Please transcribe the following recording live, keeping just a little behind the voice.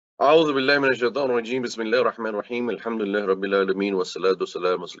أعوذ بالله من الشيطان الرجيم بسم الله الرحمن الرحيم الحمد لله رب العالمين والصلاة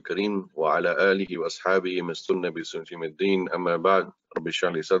والسلام على الكريم وعلى آله وأصحابه من استنى بسنة الدين أما بعد رب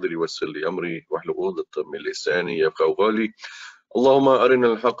اشرح لي صدري ويسر لي أمري واحلل عقدة من لساني يفقهوا قولي اللهم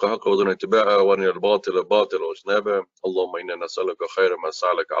أرنا الحق حقا وارزقنا اتباعه وأرنا الباطل باطلا واجتنابه اللهم إنا نسألك خير ما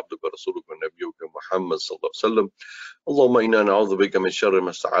سألك عبدك ورسولك ونبيك محمد صلى الله عليه وسلم اللهم إنا نعوذ بك من شر ما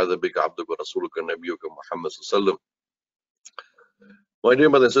استعاذ بك عبدك ورسولك ونبيك محمد صلى الله عليه وسلم. My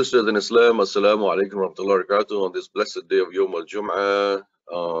dear brothers and sisters in Islam, Assalamu alaikum wa rahmatullahi wa barakatuh. On this blessed day of Yawm al-Jum'ah,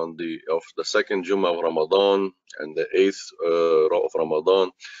 on the second Jum'ah of Ramadan and the 8th of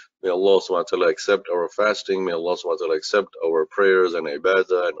Ramadan, may Allah subhanahu wa ta'ala accept our fasting, may Allah subhanahu wa ta'ala accept our prayers and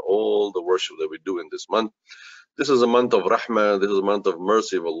ibadah and all the worship that we do in this month. This is a month of rahmah, this is a month of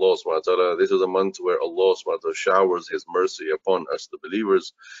mercy of Allah subhanahu wa ta'ala. This is a month where Allah subhanahu wa ta'ala showers His mercy upon us, the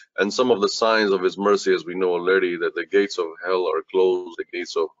believers. And some of the signs of His mercy, as we know already, that the gates of hell are closed, the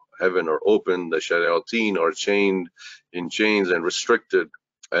gates of heaven are open, the shayateen are chained in chains and restricted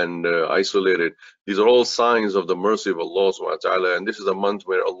and isolated. These are all signs of the mercy of Allah subhanahu wa ta'ala. And this is a month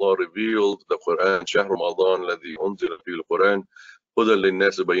where Allah revealed the Quran, Shahr Ramadan, الذي أنزل فيه القرآن. So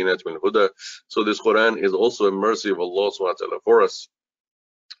this Quran is also a mercy of Allah subhanahu wa ta'ala for us.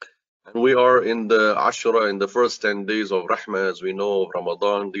 And we are in the Ashura, in the first 10 days of Rahmah, as we know, of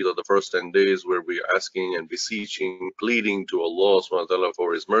Ramadan. These are the first 10 days where we're asking and beseeching, pleading to Allah subhanahu wa ta'ala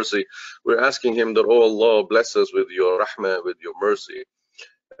for His mercy. We're asking Him that, oh Allah, bless us with your Rahmah, with your mercy.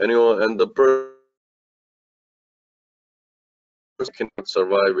 And the person cannot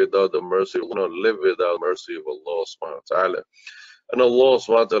survive without the mercy, cannot live without the mercy of Allah subhanahu wa ta'ala. And Allah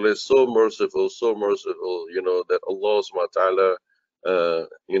subhanahu wa ta'ala is so merciful, that Allah subhanahu wa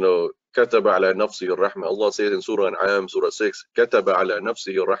ta'ala, كتب على نفسه الرحمة. Allah says in Surah An'am, Surah 6, كتب على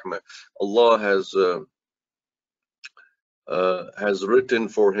نفسه الرحمة. Allah has written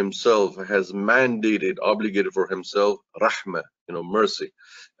for Himself, has mandated, obligated for Himself, rahmah, mercy.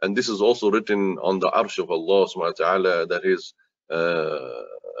 And this is also written on the arsh of Allah subhanahu wa ta'ala, that His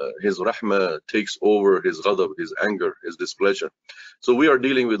rahmah takes over His ghadab, His anger, His displeasure. So we are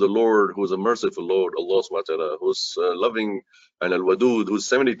dealing with the Lord who is a merciful Lord, Allah subhanahu wa ta'ala, who's loving, and al-wadud, who's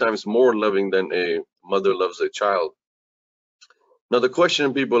 70 times more loving than a mother loves a child. Now the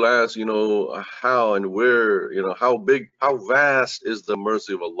question people ask, how and where, how big, how vast is the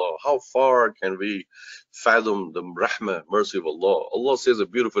mercy of Allah? How far can we fathom the rahmah, mercy of Allah? Allah says a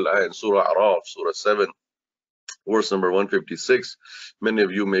beautiful ayah in Surah Araf, Surah 7, verse number 156. Many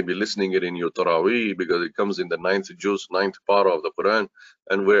of you may be listening it in your Taraweeh because it comes in the 9th juz, 9th para of the Quran.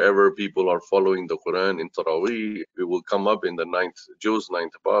 And wherever people are following the Quran in Taraweeh, it will come up in the 9th juz,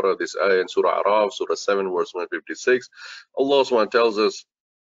 9th para, this ayah in Surah Araf, Surah 7, verse 156. Allah subhanahu wa ta'ala tells us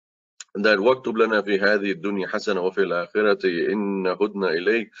that وَاكْتُبْ لَنَا فِي هَذِهِ الدُّنْيَا حَسَنَةً وَفِي الْآخِرَةِ إِنَّا هُدْنَا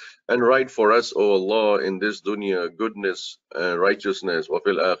إِلَيْكَ. And write for us, O Allah, in this dunya goodness and righteousness, وَفِي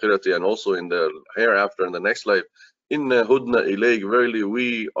الْآخِرَةِ, and also in the hereafter, in the next life, إِنَّا هُدْنَا إِلَيْكَ, verily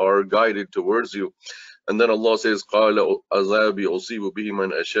we are guided towards you. And then Allah says, قَالَ أَذَابِي أُصِيبُ بِهِ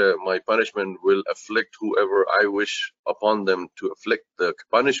مَنْ أَشَاءُ, my punishment will afflict whoever I wish upon them to afflict the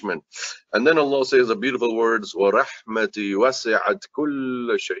punishment. And then Allah says the beautiful words, وَرَحْمَتِي وَسِعَتْ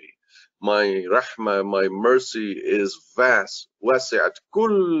كُلَّ شَيْءٍ. My rahmah, my mercy is vast. وَسِعَتْ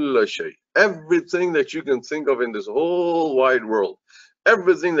كُلَّ شَيْءٍ. Everything that you can think of in this whole wide world,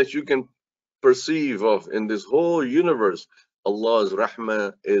 everything that you can perceive of in this whole universe, Allah's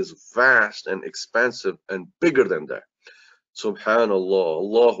rahmah is vast and expansive and bigger than that. Subhanallah,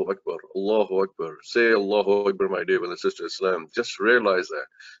 Allahu Akbar, Allahu Akbar. Say Allahu Akbar, my dear brother and sister Islam. Just realize that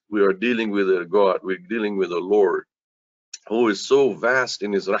we are dealing with a God, we're dealing with a Lord who is so vast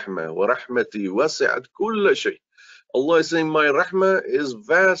in His rahmah. Wa rahmati wasi'at kulla shay. Allah is saying, my rahmah is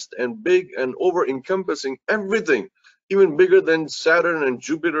vast and big and over-encompassing everything, even bigger than Saturn and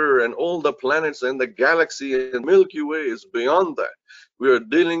Jupiter and all the planets and the galaxy and Milky Way is beyond that. We are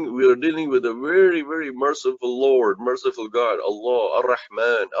dealing with a very, very merciful Lord, merciful God, Allah,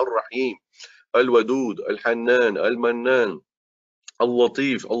 Ar-Rahman, Ar-Rahim, Al-Wadud, Al-Hannan, Al-Mannan,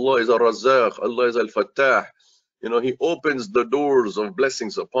 Al-Latif. Allah is Al-Razzaq, Allah is Al-Fattah. He opens the doors of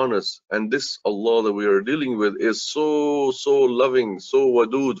blessings upon us. And this Allah that we are dealing with is so loving, so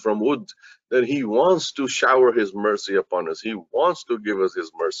wadud, from wood, that He wants to shower His mercy upon us. He wants to give us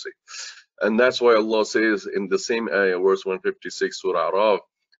His mercy. And that's why Allah says in the same ayah, verse 156, Surah Araf,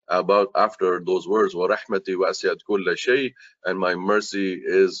 about after those words, وَرَحْمَتِي وَأَسِيَتْ كُلَّ شَيْءٍ, and my mercy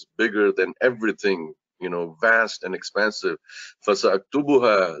is bigger than everything, vast and expansive.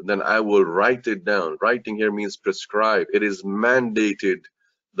 فَسَأَكْتُبُهَا, then I will write it down. Writing here means prescribe. It is mandated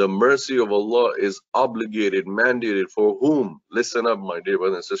The mercy of Allah is obligated, mandated for whom? Listen up, my dear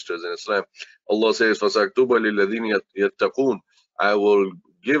brothers and sisters in Islam. Allah says, فَسَأَكْتُبَ لِلَّذِينَ يَتَّقُونَ. I will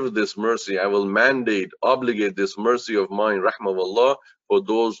give this mercy, I will mandate, obligate this mercy of mine, rahmah of Allah, for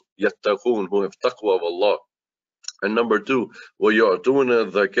those yattaqoon, who have taqwa of Allah. And number two,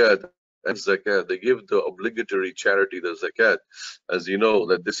 وَيُعْتُونَ الزَّكَاةَ, and zakat, they give the obligatory charity, the zakat. As you know,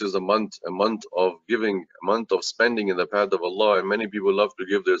 that this is a month of giving, a month of spending in the path of Allah, and many people love to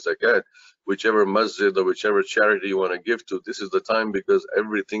give their zakat. Whichever masjid or whichever charity you want to give to, this is the time, because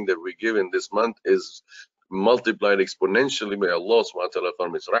everything that we give in this month is multiplied exponentially by Allah subhanahu wa ta'ala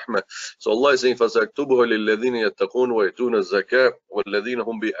from His rahmah. So Allah is saying, فَسَأَكْتُبُهَا لِلَّذِينَ يَتَّقُونَ وَيَؤْتُونَ الزَّكَاةَ وَالَّذِينَ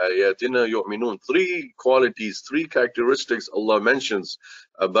هُمْ بِآيَاتِنَا يُؤْمِنُونَ. Three qualities, three characteristics Allah mentions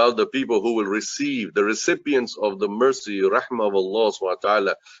about the people who will receive, the recipients of the mercy, rahmah of Allah subhanahu wa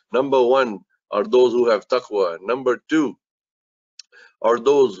ta'ala. Number one are those who have taqwa. Number two are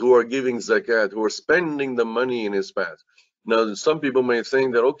those who are giving zakat, who are spending the money in His path. Now, some people may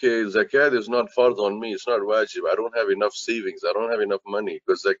think that, okay, zakat is not fard on me, it's not wajib, I don't have enough savings, I don't have enough money,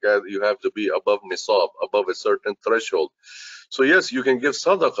 because zakat, you have to be above nisab, above a certain threshold. So yes, you can give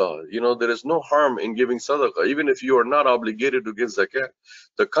sadaqah. You know, there is no harm in giving sadaqah, even if you are not obligated to give zakat.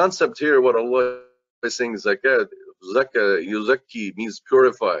 The concept here, what Allah is saying, zakat, zakah, yuzakki means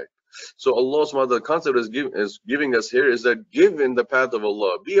purify. So Allah subhanahu wa ta'ala, the concept is giving us here is that give in the path of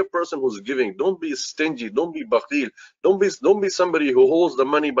Allah. Be a person who's giving. Don't be stingy. Don't be bakhil. Don't be somebody who holds the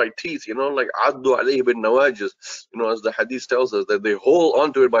money by teeth. You know, like addu alayhi bin nawajis. You know, as the hadith tells us, that they hold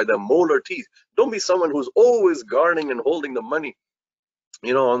onto it by the molar teeth. Don't be someone who's always guarding and holding the money,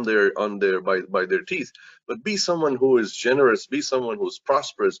 you know, by their teeth. But be someone who is generous, be someone who's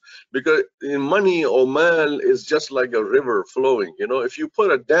prosperous, because in money or mal is just like a river flowing. You know, if you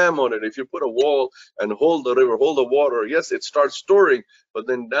put a dam on it, if you put a wall and hold the river, hold the water, yes, it starts storing, but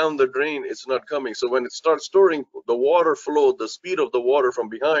then down the drain it's not coming. So when it starts storing, the water flow, the speed of the water from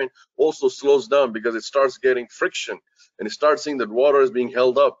behind also slows down, because it starts getting friction and it starts seeing that water is being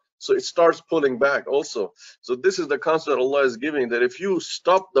held up, so it starts pulling back also. So this is the concept Allah is giving, that if you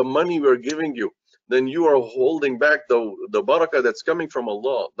stop the money we're giving you, then you are holding back the barakah that's coming from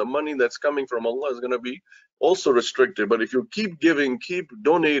Allah. The money that's coming from Allah is going to be also restricted. But if you keep giving, keep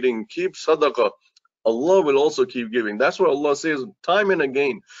donating, keep sadaqah, Allah will also keep giving. That's what Allah says time and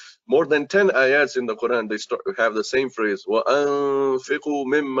again. More than 10 ayats in the Quran, they have the same phrase. وَأَنفِقُوا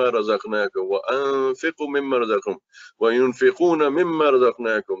مِمَّا رَزَقْنَاكُمْ وَأَنفِقُوا مِمَّا رَزَقْنَاكُمْ وَيُنْفِقُونَ مِمَّا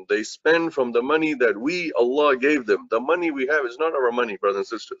رَزَقْنَاكُمْ. They spend from the money that we, Allah, gave them. The money we have is not our money, brothers and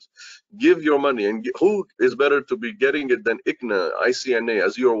sisters. Give your money. And who is better to be getting it than ICNA?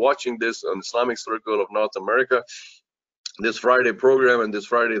 As you are watching this on Islamic Circle of North America, this Friday program and this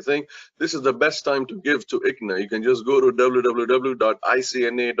Friday thing, this is the best time to give to ICNA. You can just go to www.icna.org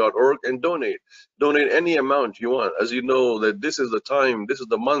and donate any amount you want. As you know, that this is the time, this is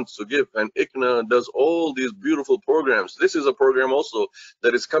the month to give, and ICNA does all these beautiful programs. This is a program also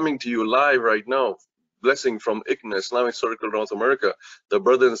that is coming to you live right now. Blessing from ICNA, Islamic Circle North America. The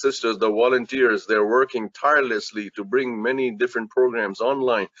brothers and sisters, the volunteers, they're working tirelessly to bring many different programs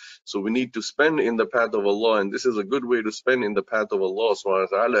online. So we need to spend in the path of Allah, and this is a good way to spend in the path of Allah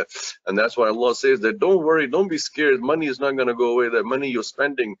subhanahu wa ta'ala. And that's why Allah says that don't worry, don't be scared. Money is not going to go away. That money you're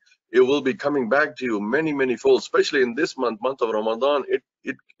spending, it will be coming back to you many fold, especially in this month of Ramadan.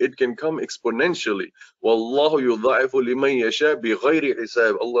 It can come exponentially. Wallahu yudha'ifu liman yasha bighayri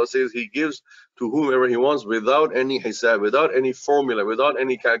hisab. Allah says He gives to whomever He wants without any hisab, without any formula, without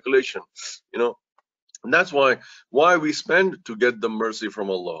any calculation. You know, and that's why we spend, to get the mercy from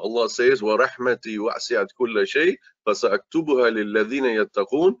Allah. Allah says, وَرَحْمَتِي وَأْسِعَتْ كُلَّ شَيْءٍ فَسَأَكْتُبُهَا لِلَّذِينَ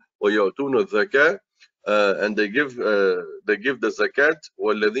يَتَّقُونَ وَيُؤْتُونَ الزَّكَاةَ. And they give the zakat,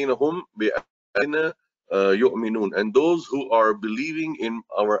 وَالَّذِينَ هُمْ بِآيَاتِنَا يُؤْمِنُونَ, and those who are believing in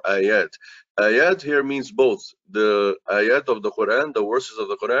our ayat. Ayat here means both the ayat of the Quran, the verses of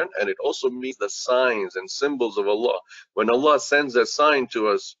the Quran, and it also means the signs and symbols of Allah. When Allah sends a sign to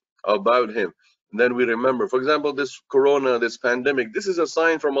us about Him, then we remember. For example, this corona, this pandemic, this is a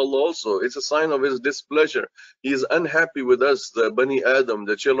sign from Allah also. It's a sign of His displeasure. He is unhappy with us, the Bani Adam,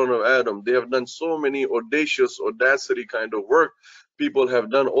 the children of Adam. They have done so many audacity kind of work. People have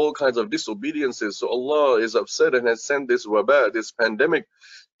done all kinds of disobediences. So Allah is upset and has sent this wabah, this pandemic,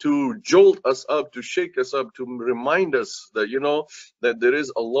 to jolt us up, to shake us up, to remind us that, you know, that there is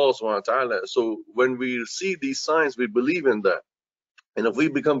Allah subhanahu wa ta'ala. So when we see these signs, we believe in that. And if we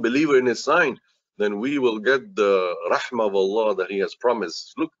become believer in His sign, then we will get the rahmah of Allah that He has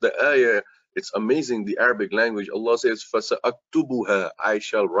promised. Look, the ayah, it's amazing, the Arabic language. Allah says, فَسَأَكْتُبُهَا, I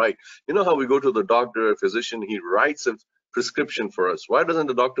shall write. You know how we go to the doctor, a physician, he writes it prescription for us? Why doesn't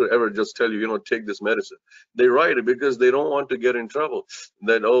the doctor ever just tell you, you know, take this medicine? They write it because they don't want to get in trouble.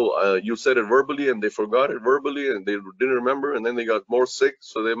 That, oh, you said it verbally and they forgot it verbally and they didn't remember, and then they got more sick,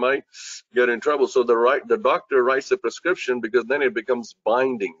 so they might get in trouble. So the doctor writes a prescription because then it becomes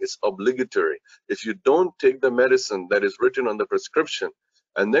binding. It's obligatory. If you don't take the medicine that is written on the prescription,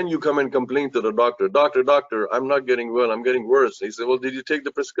 and then you come and complain to the doctor, doctor, I'm not getting well, I'm getting worse. He said, well, did you take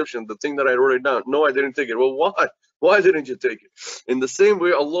the prescription, the thing that I wrote it down? No, I didn't take it. Well, why? Why didn't you take it? In the same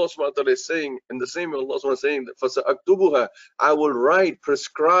way Allah subhanahu wa ta'ala is saying, in the same way Allah subhanahu wa ta'ala is saying, فَسَأَكْتُبُهَا, I will write,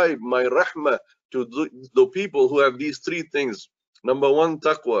 prescribe my rahmah to the people who have these three things. Number one,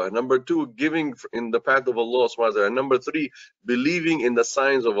 taqwa. Number two, giving in the path of Allah subhanahu wa ta'ala. And number three, believing in the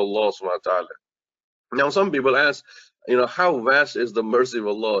signs of Allah subhanahu wa ta'ala. Now, some people ask, you know, how vast is the mercy of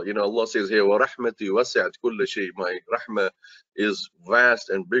Allah? You know, Allah says here, وَرَحْمَتِي وَسِعَتْ كُلَّ شَيْءٍ. My rahmah is vast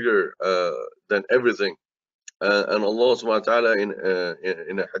and bigger than everything. And Allah subhanahu wa ta'ala in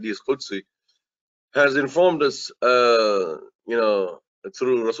a hadith Qudsi has informed us, you know,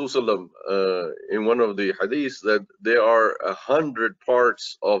 through Rasulullah in one of the hadiths, that there are 100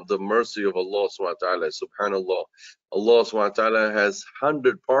 parts of the mercy of Allah subhanahu wa ta'ala. Subhanallah. Allah subhanahu wa ta'ala has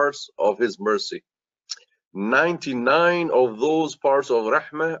 100 parts of His mercy. 99 of those parts of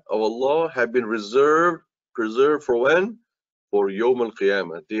rahmah of Allah have been preserved for when? For Yawm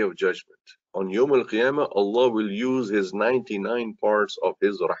al-Qiyamah, Day of Judgment. On Yawm al-Qiyamah, Allah will use His 99 parts of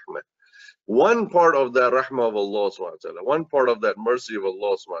His rahmah. One part of that rahmah of Allah subhanahu wa ta'ala, one part of that mercy of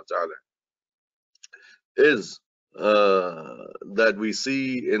Allah subhanahu wa ta'ala is that we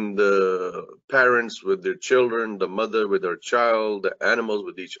see in the parents with their children, the mother with her child, the animals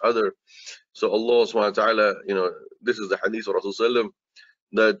with each other. So Allah subhanahu wa ta'ala, you know, this is the hadith of Rasulullah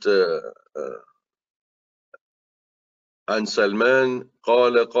that عن سلمان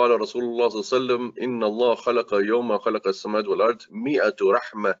قال رسول الله صلى الله عليه وسلم إن الله خلق يوم خلق السماوات والأرض 100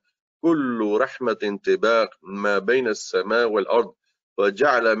 رحمة كل رحمة طباق ما بين السماء والأرض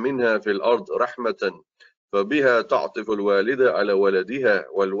وجعل منها في الأرض رحمة فبها تعطف الوالدة على ولدها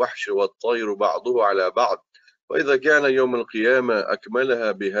والوحش والطير بعضه على بعض وإذا كان يوم القيامة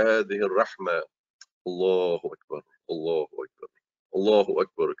أكملها بهذه الرحمة. الله أكبر الله أكبر Allahu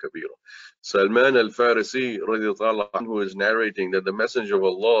Akbar Kabira. Salman al-Farisi radiallahu anhu is narrating that the Messenger of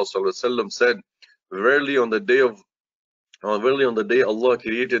Allah sallallahu alaihi wasallam said, verily on the day Allah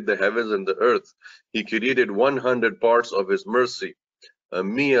created the heavens and the earth, He created 100 parts of His mercy.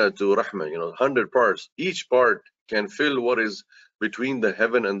 Miya to Rahmah, you know, 100 parts. Each part can fill what is between the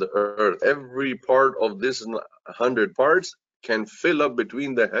heaven and the earth. Every part of this 100 parts can fill up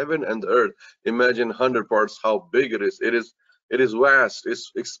between the heaven and the earth. Imagine 100 parts, how big it is. It is vast.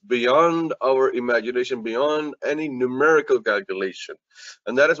 It's beyond our imagination, beyond any numerical calculation.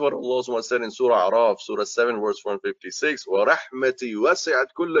 And that is what Allah SWT said in Surah Araf, Surah 7, verse 156. وَرَحْمَتِي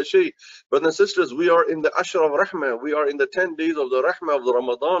وَسِعَتْ كُلَّ شَيْءٍ. Brothers and sisters, we are in the Ashr of Rahmah. We are in the 10 days of the Rahmah of the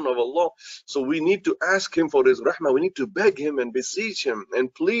Ramadan of Allah. So we need to ask Him for His Rahmah. We need to beg Him and beseech Him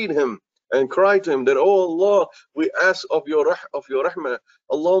and plead Him and cry to Him that, oh Allah, we ask of your rahmah.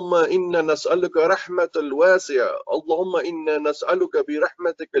 Allahumma inna nas'aluka rahmat al-wasi'a. Allahumma inna nas'aluka bi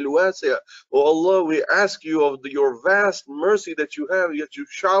rahmatik al-wasi'a. Oh Allah, we ask you of your vast mercy that you have, yet you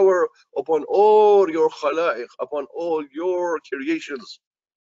shower upon all your khalaiq, upon all your creations.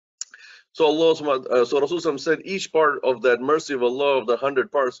 So Rasulullah said, each part of that mercy of Allah, of the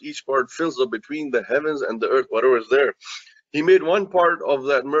 100 parts, each part fills up between the heavens and the earth, whatever is there. He made one part of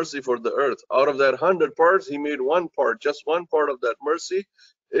that mercy for the earth. Out of that 100 parts, He made one part. Just one part of that mercy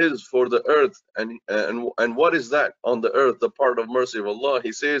is for the earth. And what is that on the earth? The part of mercy of Allah.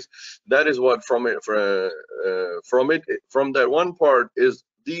 He says that is what from that one part is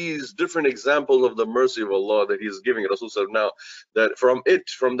these different examples of the mercy of Allah that He's giving Rasulullah now. That from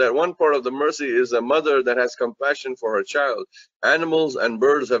that one part of the mercy is a mother that has compassion for her child. Animals and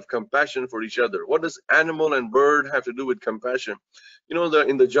birds have compassion for each other. What does animal and bird have to do with compassion? You know,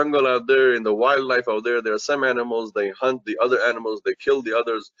 in the jungle out there, in the wildlife out there, there are some animals, they hunt the other animals, they kill the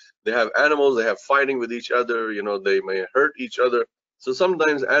others. They have animals, they have fighting with each other, you know, they may hurt each other. So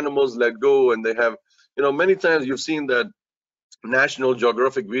sometimes animals let go, and they have, you know, many times you've seen that National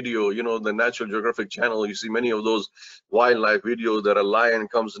Geographic video, you know, the National Geographic channel, you see many of those wildlife videos that a lion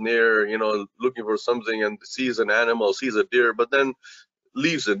comes near, you know, looking for something and sees an animal, sees a deer, but then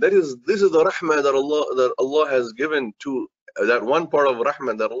leaves it. This is the rahmah that Allah has given to that one part of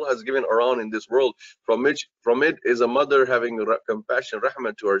rahmah that Allah has given around in this world. From it is a mother having compassion,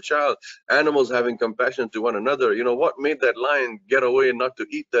 rahmah to her child, animals having compassion to one another. You know what made that lion get away not to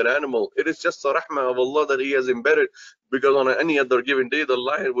eat that animal? It is just the rahmah of Allah that He has embedded, because on any other given day the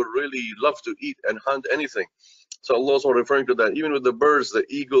lion would really love to eat and hunt anything. So Allah is referring to that. Even with the birds, the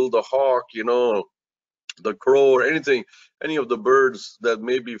eagle, the hawk, you know, the crow, or anything, any of the birds that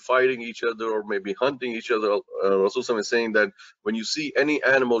may be fighting each other or maybe hunting each other. Rasul is saying that when you see any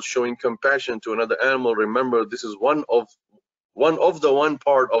animal showing compassion to another animal, remember this is one part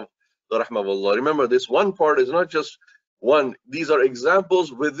of the rahmah of Allah. Remember, this one part is not just one. These are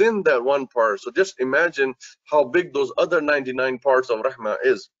examples within that one part. So just imagine how big those other 99 parts of rahmah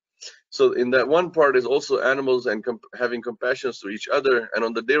is. So in that one part is also animals and having compassion to each other. And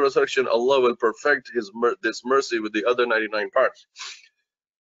on the day of resurrection, Allah will perfect this mercy with the other 99 parts.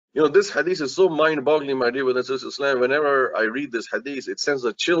 You know, this hadith is so mind-boggling, my dear brothers and sisters Islam. Whenever I read this hadith, it sends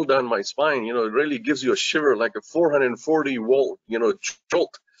a chill down my spine. You know, it really gives you a shiver, like a 440 volt, you know,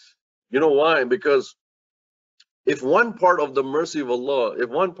 jolt. You know why? Because if one part of the mercy of Allah,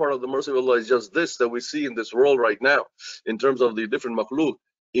 is just this that we see in this world right now, in terms of the different makhluk,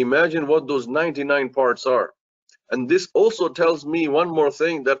 imagine what those 99 parts are. And this also tells me one more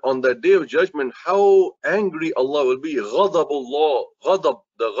thing, that on that day of judgment, how angry Allah will be. Ghadabullah,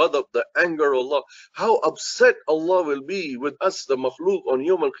 the anger of Allah. How upset Allah will be with us, the makhluk, on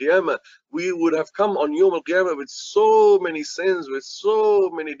Yawm al-Qiyamah. We would have come on Yawm al-Qiyamah with so many sins, with so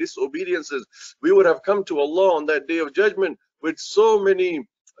many disobediences. We would have come to Allah on that day of judgment with so many,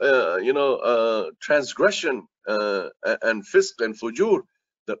 transgression and fisq and fujur,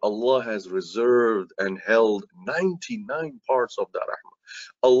 that Allah has reserved and held 99 parts of the rahmah.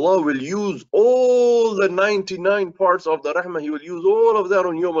 Allah will use all the 99 parts of the rahmah. He will use all of that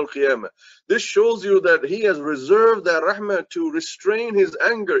on Yawm al-Qiyamah. This shows you that He has reserved that rahmah to restrain His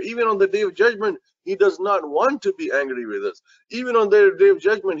anger. Even on the day of judgment, He does not want to be angry with us. Even on the day of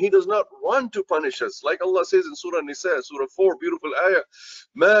judgment, He does not want to punish us. Like Allah says in Surah Nisa, Surah 4, beautiful ayah,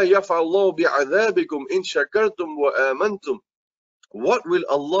 مَا يَفْعَلُ اللَّهُ بِعَذَابِكُمْ إِن شَكَرْتُمْ وَآمَنْتُمْ. What will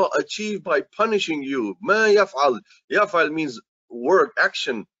Allah achieve by punishing you? Ma yaf'al. Yaf'al means work,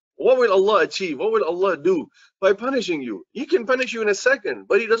 action. What will Allah achieve? What will Allah do by punishing you? He can punish you in a second,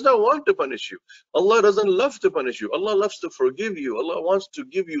 but He does not want to punish you. Allah doesn't love to punish you. Allah loves to forgive you. Allah wants to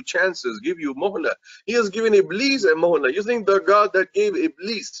give you chances, give you muhla. He has given Iblis a muhla. You think the God that gave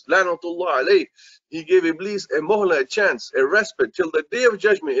Iblis, lanatullah alayh, He gave Iblis a muhla, a chance, a respite till the day of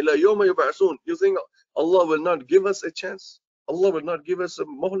judgment, ila yawma yub'asun. You think Allah will not give us a chance? Allah will not give us a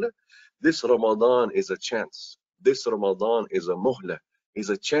muhla? This Ramadan is a chance. This Ramadan is a muhla, is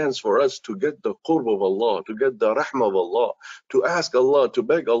a chance for us to get the qurb of Allah, to get the rahmah of Allah, to ask Allah, to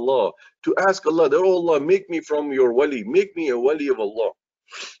beg Allah, to ask Allah that, oh Allah, make me from your wali, make me a wali of Allah.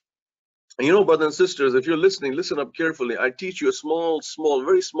 And you know, brothers and sisters, if you're listening, listen up carefully. I teach you a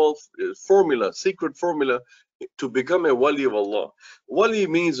very small formula, secret formula to become a wali of Allah. Wali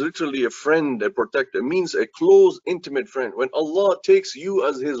means literally a friend, a protector. It means a close, intimate friend. When Allah takes you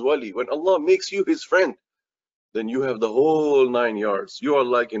as His wali, when Allah makes you His friend, then you have the whole 9 yards. You are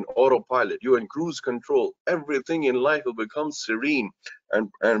like in autopilot. You're in cruise control. Everything in life will become serene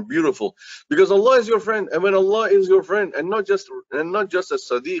and beautiful, because Allah is your friend. And when Allah is your friend, and not just a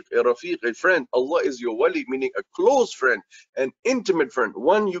sadiq, a rafiq, a friend, Allah is your wali, meaning a close friend, an intimate friend,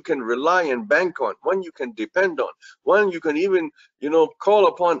 one you can rely and bank on, one you can depend on, one you can even, call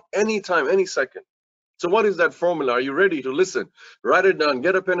upon anytime, any second. So what is that formula? Are you ready to listen? Write it down.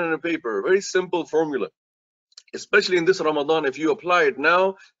 Get a pen and a paper. Very simple formula. Especially in this Ramadan, if you apply it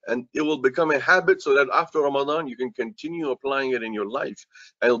now, and it will become a habit, so that after Ramadan you can continue applying it in your life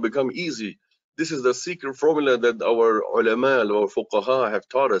and it'll become easy. This is the secret formula that our ulama, our fuqaha have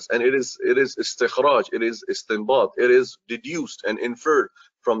taught us, and it is istikhraj, it is istinbat, it is deduced and inferred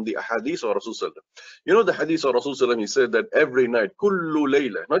from the hadith of Rasul. You know the hadith of Rasul, he said that every night, kullu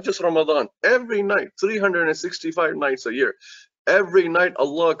layla, not just Ramadan, every night, 365 nights a year, every night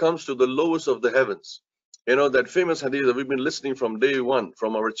Allah comes to the lowest of the heavens. You know, that famous hadith that we've been listening from day one,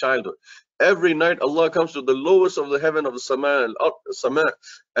 from our childhood. Every night Allah comes to the lowest of the heaven of the sama,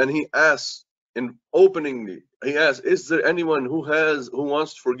 and He asks, in openingly, He asks, is there anyone who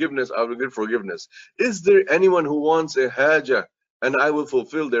wants forgiveness? I will give forgiveness. Is there anyone who wants a hajah? And I will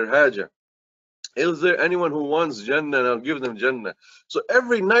fulfill their hajah. Is there anyone who wants Jannah? And I'll give them Jannah. So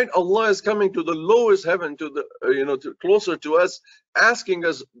every night Allah is coming to the lowest heaven, to the closer to us, asking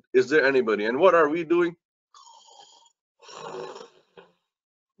us, is there anybody? And what are we doing?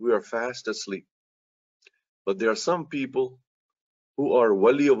 We are fast asleep. But there are some people who are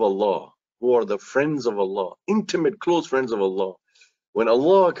wali of Allah, who are the friends of Allah, intimate, close friends of Allah. When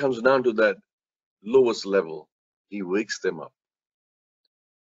Allah comes down to that lowest level, He wakes them up.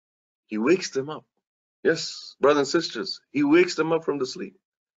 He wakes them up. Yes, brothers and sisters, He wakes them up from the sleep.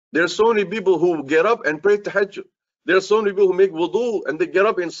 There are so many people who get up and pray tahajjud. There are so many people who make wudu and they get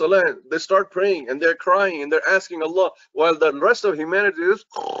up in salah, they start praying and they're crying and they're asking Allah, while the rest of humanity is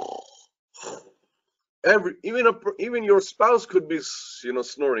even your spouse could be,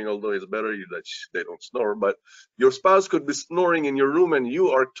 snoring, although it's better that they don't snore, but your spouse could be snoring in your room and you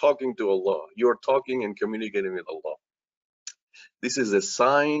are talking to Allah. You are talking and communicating with Allah. This is a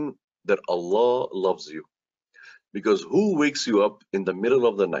sign that Allah loves you. Because who wakes you up in the middle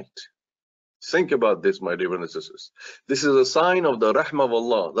of the night? Think about this, my dear brothers and sisters. This is a sign of the rahmah of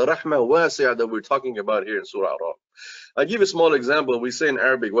Allah, the rahmah wasi'ah that we're talking about here in Surah Al-A'raf. I give a small example. We say in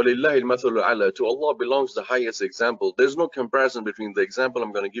Arabic, وَلِلَّهِ الْمَثَلُ الْأَعْلَى. To Allah belongs the highest example. There's no comparison between the example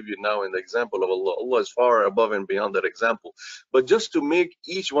I'm going to give you now and the example of Allah. Allah is far above and beyond that example. But just to make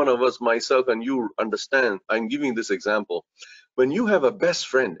each one of us, myself and you, understand, I'm giving this example. When you have a best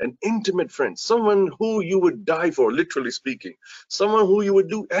friend, an intimate friend, someone who you would die for, literally speaking, someone who you would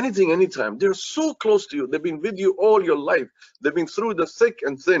do anything, anytime, they're so close to you. They've been with you all your life. They've been through the thick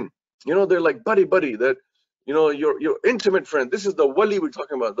and thin. They're like buddy, that, your intimate friend. This is the wali we're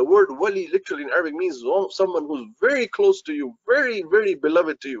talking about. The word wali literally in Arabic means someone who's very close to you, very, very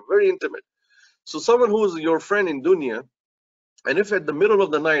beloved to you, very intimate. So someone who's your friend in dunya, and if at the middle of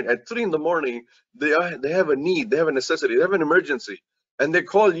the night, at 3 in the morning, they have a need, they have a necessity, they have an emergency, and they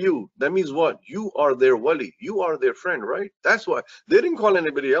call you, that means what? You are their wali, you are their friend, right? That's why they didn't call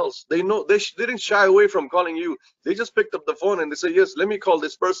anybody else. They know they didn't shy away from calling you. They just picked up the phone and they say, yes, let me call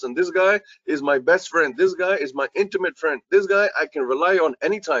this person. This guy is my best friend. This guy is my intimate friend. This guy I can rely on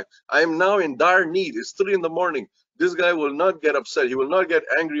anytime. I am now in dire need. It's 3 in the morning. This guy will not get upset. He will not get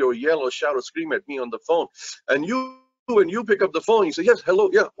angry or yell or shout or scream at me on the phone. And when you pick up the phone, you say, yes, hello,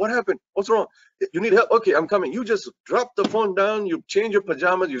 yeah, what happened? What's wrong? You need help? Okay, I'm coming. You just drop the phone down, you change your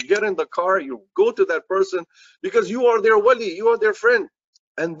pajamas, you get in the car, you go to that person because you are their wali, you are their friend.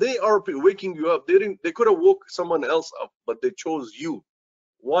 And they are waking you up. They could have woke someone else up, but they chose you.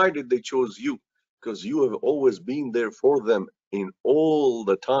 Why did they choose you? Because you have always been there for them in all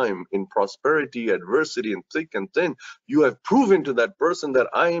the time, in prosperity, adversity, and thick and thin. You have proven to that person that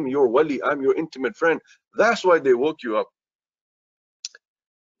I am your wali, I'm your intimate friend. That's why they woke you up.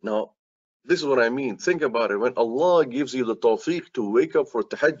 Now, this is what I mean. Think about it. When Allah gives you the tawfiq to wake up for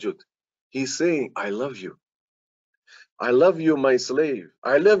tahajjud, He's saying, I love you. I love you, my slave.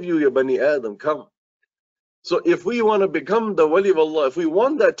 I love you, ya Bani Adam, come. So if we want to become the wali of Allah, if we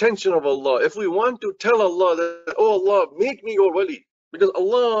want the attention of Allah, if we want to tell Allah that, oh Allah, make me your wali, because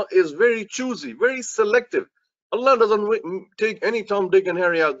Allah is very choosy, very selective. Allah doesn't take any Tom, Dick, and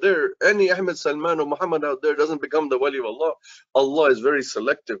Harry out there, any Ahmed, Salman, or Muhammad out there doesn't become the wali of Allah. Allah is very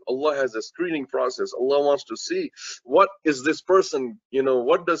selective. Allah has a screening process. Allah wants to see what is this person,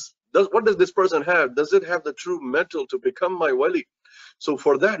 what does this person have? Does it have the true metal to become my wali? So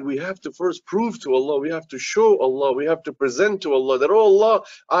for that, we have to first prove to Allah, we have to show Allah, we have to present to Allah that, oh Allah,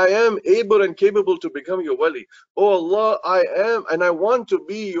 I am able and capable to become your wali. Oh Allah, I am and I want to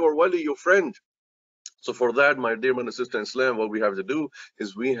be your wali, your friend. So for that, my dear brother and sister in Islam, what we have to do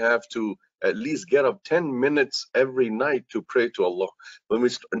is we have to at least get up 10 minutes every night to pray to Allah.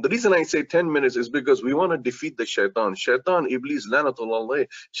 The reason I say 10 minutes is because we want to defeat the shaitan. Shaitan, Iblis, lanatullah,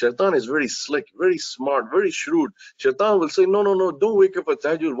 shaitan is very slick, very smart, very shrewd. Shaitan will say, no, don't wake up at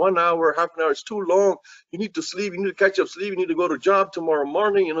tahajjud, 1 hour, half an hour, it's too long. You need to sleep, you need to catch up sleep, you need to go to job tomorrow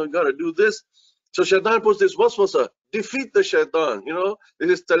morning, you got to do this. So shaitan puts this waswasa, defeat the shaitan,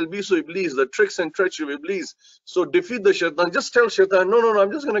 this is talbisu iblis, the tricks and treachery of iblis. So defeat the shaitan, just tell shaitan, no,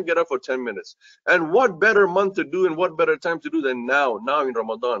 I'm just going to get up for 10 minutes. And what better month to do and what better time to do than now in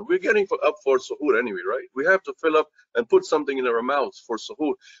Ramadan. We're getting up for suhoor anyway, right? We have to fill up and put something in our mouths for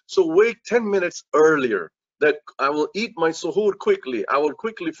suhoor. So wait 10 minutes earlier. That I will eat my suhoor quickly. I will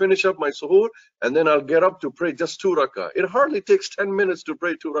quickly finish up my suhoor and then I'll get up to pray just 2 rakah. It hardly takes 10 minutes to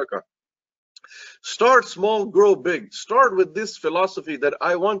pray 2 rakah. Start small, grow big. Start with this philosophy that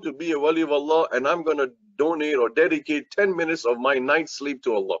I want to be a wali of Allah and I'm going to donate or dedicate 10 minutes of my night sleep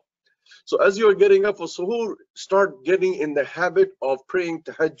to Allah. So as you're getting up for suhoor, start getting in the habit of praying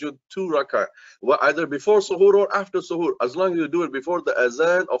tahajjud 2 rakah, either before suhoor or after suhoor. As long as you do it before the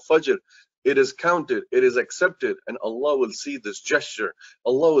azan of fajr, it is counted, it is accepted, and Allah will see this gesture.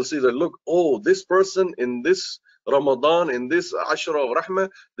 Allah will see that, look, oh, this person in this Ramadan, in this Ashra of Rahmah,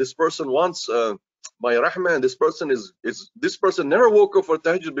 this person wants by Rahman, this person this person never woke up for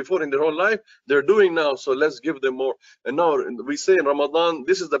tahajjud before in their whole life. They're doing now, so let's give them more. And now we say in Ramadan,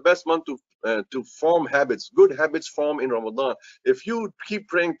 this is the best month to form habits. Good habits form in Ramadan. If you keep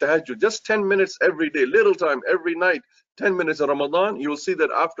praying tahajjud, just 10 minutes every day, little time every night, 10 minutes in Ramadan, you will see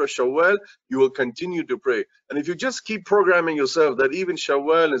that after Shawwal, you will continue to pray. And if you just keep programming yourself that even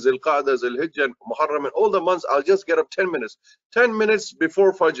Shawwal, Zil-Qa'dah, Zil-Hijjah, Muharram, and all the months, I'll just get up 10 minutes. 10 minutes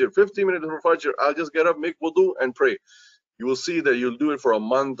before Fajr, 15 minutes before Fajr, I'll just get up, make wudu, and pray. You will see that you'll do it for a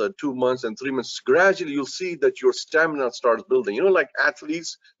month, or 2 months, and 3 months. Gradually, you'll see that your stamina starts building. You know, like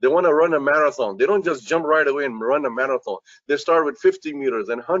athletes, they want to run a marathon. They don't just jump right away and run a marathon. They start with 50 meters,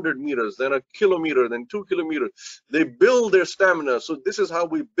 then 100 meters, then a kilometer, then 2 kilometers. They build their stamina. So this is how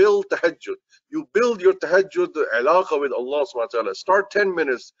we build tahajjud. You build your tahajjud alaqa with Allah subhanahu wa ta'ala. Start 10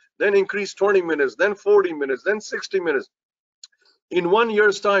 minutes, then increase 20 minutes, then 40 minutes, then 60 minutes. In 1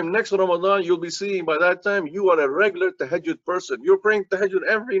 year's time, next Ramadan, you'll be seeing by that time you are a regular tahajjud person. You're praying tahajjud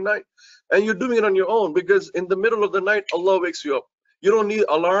every night, and you're doing it on your own, because in the middle of the night, Allah wakes you up. You don't need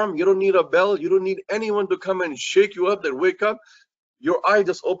alarm, you don't need a bell, you don't need anyone to come and shake you up, that wake up. Your eye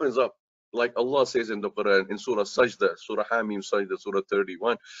just opens up. Like Allah says in the Quran, in Surah Sajda, Surah Hamim Sajda, Surah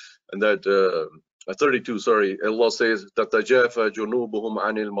 31, and that 32, sorry, Allah says, تتجافى جنوبهم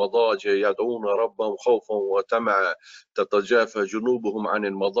عن المضاجع يدعون ربهم خوفا وطمعا. تتجافى جنوبهم عن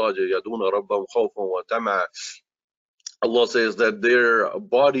المضاجع يدعون ربهم خوفا وطمعا. Allah says that their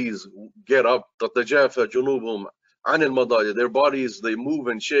bodies get up. تتجافى جنوبهم عن المضاجع. Their bodies, they move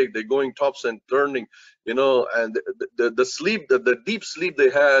and shake. They're going tops and turning, you know, and the sleep, the deep sleep they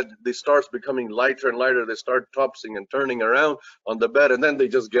had, they starts becoming lighter and lighter. They start topsing and turning around on the bed, and then they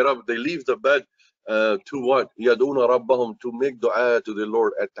just get up. They leave the bed. To what? يَدْعُونَ رَبَّهُمْ, to make dua to the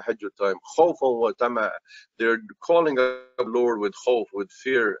Lord at tahajjud time. خَوْفًا وَطَمَعًا. They're calling up Lord with khawf, with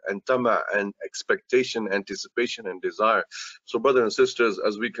fear, and tama, and expectation, anticipation, and desire. So brothers and sisters,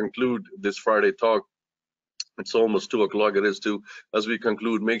 as we conclude this Friday talk, it's almost 2 o'clock, it is too. As we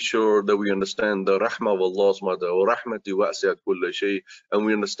conclude, make sure that we understand the rahmah of Allah subhanahu wa ta'ala, rahmati wa'siyat kulla shay, and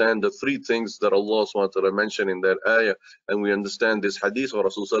we understand the 3 things that Allah subhanahu wa ta'ala mentioned in that ayah, and we understand this hadith of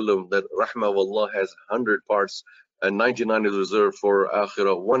Rasulullah that rahmah of Allah has 100 parts, and 99 is reserved for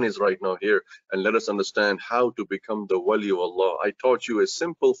akhirah. 1 is right now here. And let us understand how to become the wali of Allah. I taught you a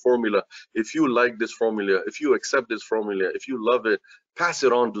simple formula. If you like this formula, if you accept this formula, if you love it, pass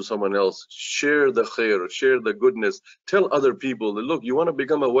it on to someone else. Share the khair, share the goodness. Tell other people that, look, you want to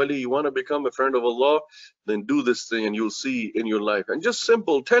become a wali, you want to become a friend of Allah, then do this thing and you'll see in your life. And just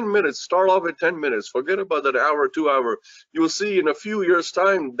simple, 10 minutes, start off at 10 minutes. Forget about that hour, 2 hour. You will see in a few years'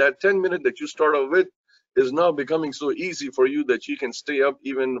 time, that 10 minutes that you start off with is now becoming so easy for you that you can stay up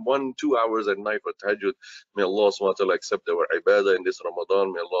even 1-2 hours at night for tahajjud. May Allah subhanahu wa ta'ala accept our ibadah in this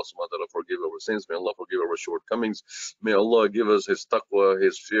Ramadan. May Allah subhanahu wa ta'ala forgive our sins. May Allah forgive our shortcomings. May Allah give us His taqwa,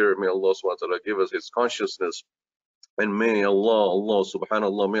 His fear. May Allah subhanahu wa ta'ala give us His consciousness. And may Allah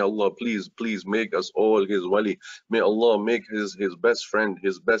subhanallah, may Allah please make us all His wali. May Allah make His best friend,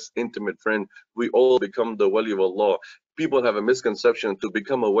 His best intimate friend. We all become the wali of Allah. People have a misconception, to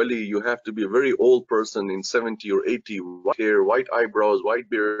become a wali, you have to be a very old person in 70 or 80, white hair, white eyebrows, white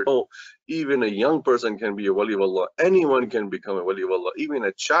beard. No, even a young person can be a wali of Allah. Anyone can become a wali of Allah. Even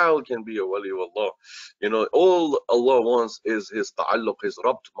a child can be a wali of Allah. You know, all Allah wants is His ta'alluq, His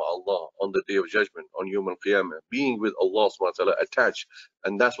rabt ma Allah on the day of judgment, on Yawm al-Qiyamah, being with Allah subhanahu wa ta'ala attached.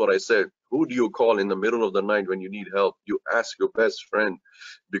 And that's what I said. Who do you call in the middle of the night when you need help? You ask your best friend,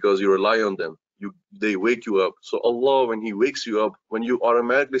 because you rely on them. They wake you up. So Allah, when He wakes you up, when you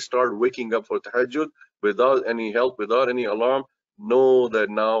automatically start waking up for tahajjud without any help, without any alarm, know that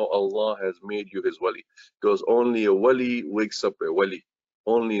now Allah has made you His wali. Because only a wali wakes up a wali.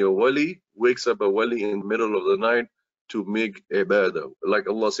 Only a wali wakes up a wali in the middle of the night to make ibadah. Like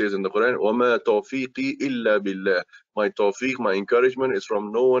Allah says in the Quran, وَمَا تَوْفِيقِي إِلَّا بِاللَّهِ. My tawfiq, my encouragement is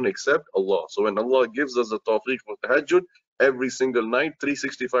from no one except Allah. So when Allah gives us the tawfiq for tahajjud every single night,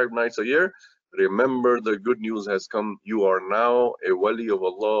 365 nights a year, remember the good news has come. You are now a wali of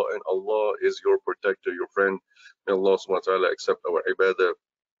Allah, and Allah is your protector, your friend. May Allah subhanahu wa ta'ala accept our ibadah.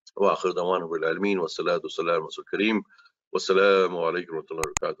 Wa akhir dawana bil alamin wa salatu salam wa kareem. Wassalamu alaikum wa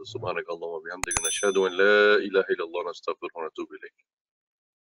rahmatullahi wa barakatuh. Subhanakallahumma wa bihamdika, nashhadu an la ilaha illallah, nastaghfiruka wa natubu ilayk.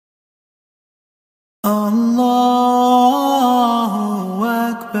 Allah